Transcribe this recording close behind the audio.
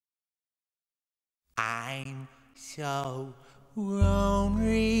I'm so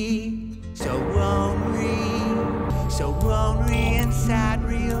lonely, so lonely, so lonely and sad,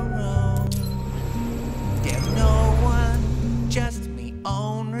 real alone. There's no one, just me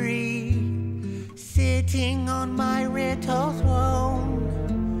only, sitting on my little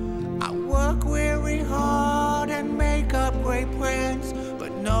throne. I work very hard and make up great plans,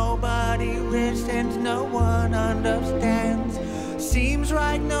 but nobody listens, no one understands. Seems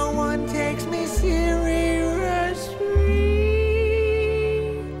like no one takes me seriously,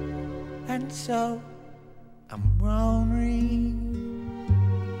 and so I'm lonely,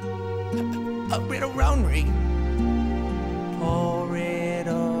 a little lonely. Poor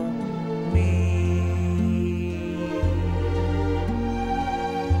little me.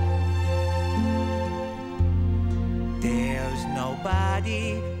 There's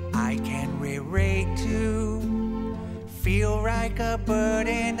nobody I can relate to. Feel like a bird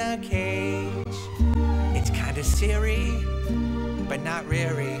in a cage. It's kinda silly, but not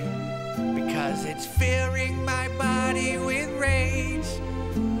really, because it's filling my body with rage.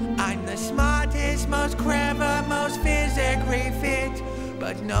 I'm the smartest, most clever, most physically fit,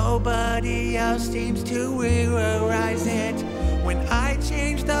 but nobody else seems to realize it. When I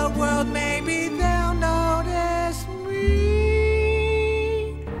change the world, maybe they'll